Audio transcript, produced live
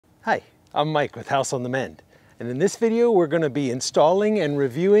Hi, I'm Mike with House on the Mend, and in this video we're going to be installing and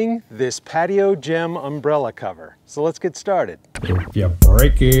reviewing this PatioGem umbrella cover. So let's get started. If you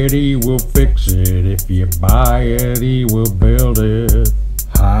break it, he will fix it. If you buy it, he will build it.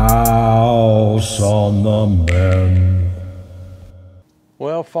 House on the Mend.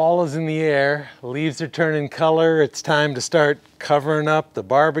 Well, fall is in the air, leaves are turning color. It's time to start covering up the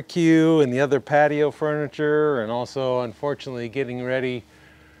barbecue and the other patio furniture, and also unfortunately getting ready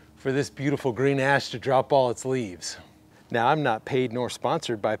for this beautiful green ash to drop all its leaves. Now, I'm not paid nor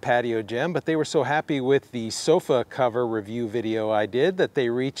sponsored by PatioGem, but they were so happy with the sofa cover review video I did that they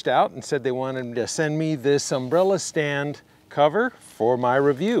reached out and said they wanted to send me this umbrella stand cover for my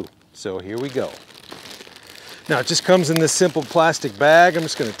review. So here we go. Now, it just comes in this simple plastic bag. I'm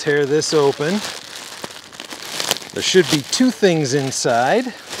just going to tear this open. There should be two things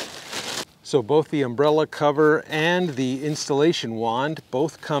inside. So both the umbrella cover and the installation wand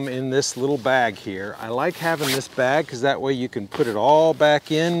both come in this little bag here. I like having this bag because that way you can put it all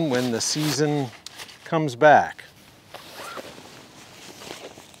back in when the season comes back.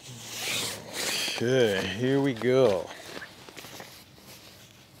 Okay, here we go.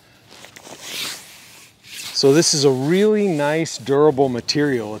 So this is a really nice durable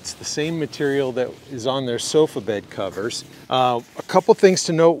material. It's the same material that is on their sofa bed covers. A couple things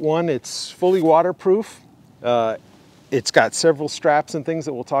to note. One, it's fully waterproof. It's got several straps and things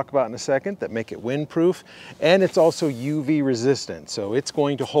that we'll talk about in a second that make it windproof. And it's also UV resistant. So it's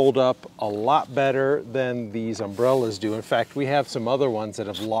going to hold up a lot better than these umbrellas do. In fact, we have some other ones that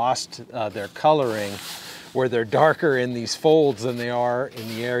have lost their coloring, where they're darker in these folds than they are in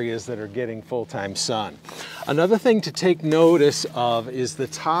the areas that are getting full-time sun. Another thing to take notice of is the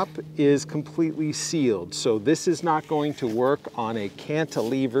top is completely sealed. So this is not going to work on a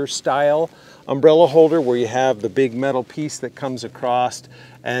cantilever style umbrella holder where you have the big metal piece that comes across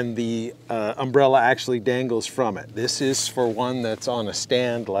and the umbrella actually dangles from it. This is for one that's on a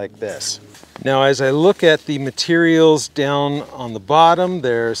stand like this. Now, as I look at the materials down on the bottom,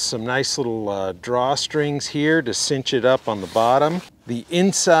 there's some nice little drawstrings here to cinch it up on the bottom. The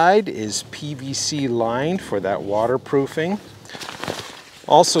inside is PVC lined for that waterproofing.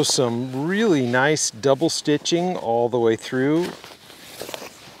 Also some really nice double stitching all the way through.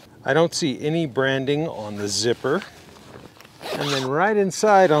 I don't see any branding on the zipper. And then right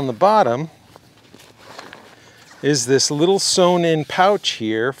inside on the bottom is this little sewn in pouch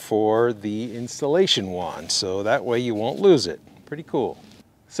here for the installation wand. So that way you won't lose it. Pretty cool.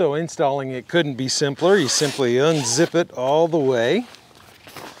 So installing it couldn't be simpler. You simply unzip it all the way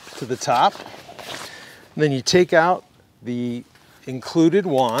to the top. And then you take out the included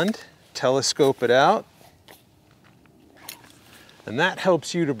wand, telescope it out, and that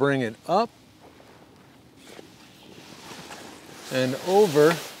helps you to bring it up and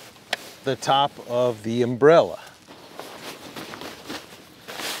over the top of the umbrella.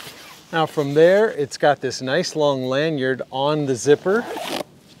 Now from there, it's got this nice long lanyard on the zipper.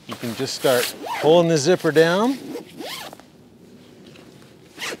 You can just start pulling the zipper down.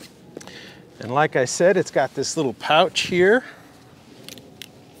 And like I said, it's got this little pouch here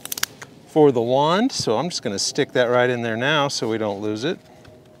for the wand. So I'm just going to stick that right in there now so we don't lose it.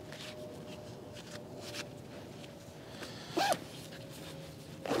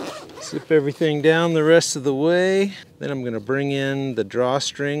 Zip everything down the rest of the way. Then I'm going to bring in the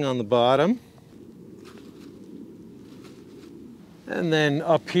drawstring on the bottom. And then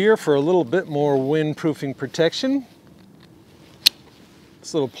up here for a little bit more windproofing protection,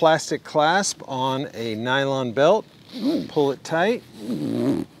 this little plastic clasp on a nylon belt. Pull it tight.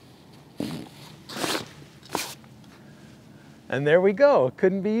 And there we go. It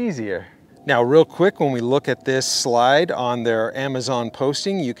couldn't be easier. Now, real quick, when we look at this slide on their Amazon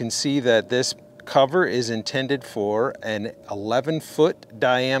posting, you can see that this cover is intended for an 11-foot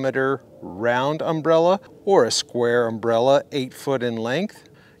diameter round umbrella or a square umbrella, 8 foot in length.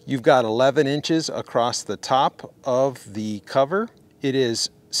 You've got 11 inches across the top of the cover. It is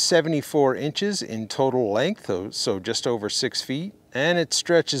 74 inches in total length, so just over 6 feet, and it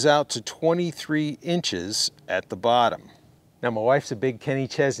stretches out to 23 inches at the bottom. Now, my wife's a big Kenny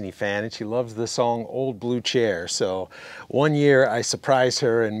Chesney fan, and she loves the song Old Blue Chair. So one year I surprised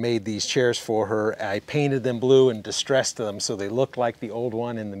her and made these chairs for her. I painted them blue and distressed them so they look like the old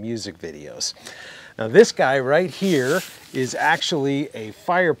one in the music videos. Now, this guy right here is actually a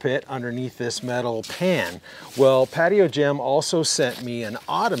fire pit underneath this metal pan. Well, PatioGem also sent me an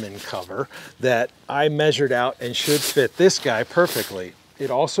ottoman cover that I measured out and should fit this guy perfectly. It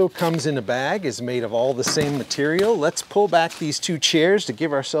also comes in a bag, is made of all the same material. Let's pull back these two chairs to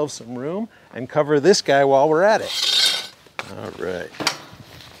give ourselves some room and cover this guy while we're at it. All right.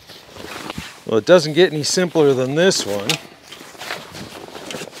 Well, it doesn't get any simpler than this one.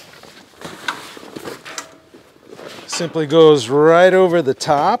 Simply goes right over the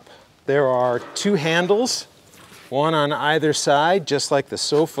top. There are 2 handles, one on either side, just like the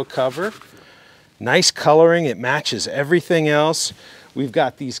sofa cover. Nice coloring, it matches everything else. We've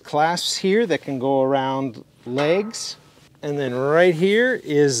got these clasps here that can go around legs. And then right here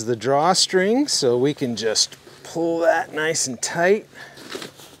is the drawstring, so we can just pull that nice and tight.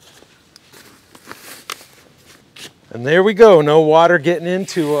 And there we go, no water getting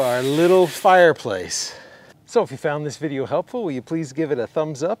into our little fireplace. So if you found this video helpful, will you please give it a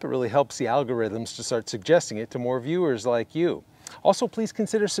thumbs up? It really helps the algorithms to start suggesting it to more viewers like you. Also, please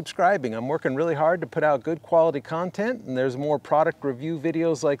consider subscribing. I'm working really hard to put out good quality content, and there's more product review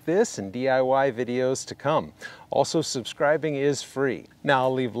videos like this and DIY videos to come. Also, subscribing is free. Now,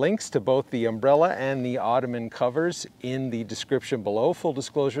 I'll leave links to both the umbrella and the ottoman covers in the description below. Full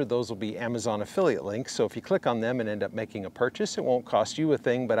disclosure, those will be Amazon affiliate links, so if you click on them and end up making a purchase, it won't cost you a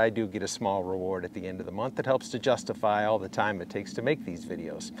thing, but I do get a small reward at the end of the month that helps to justify all the time it takes to make these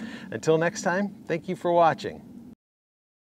videos. Until next time, thank you for watching.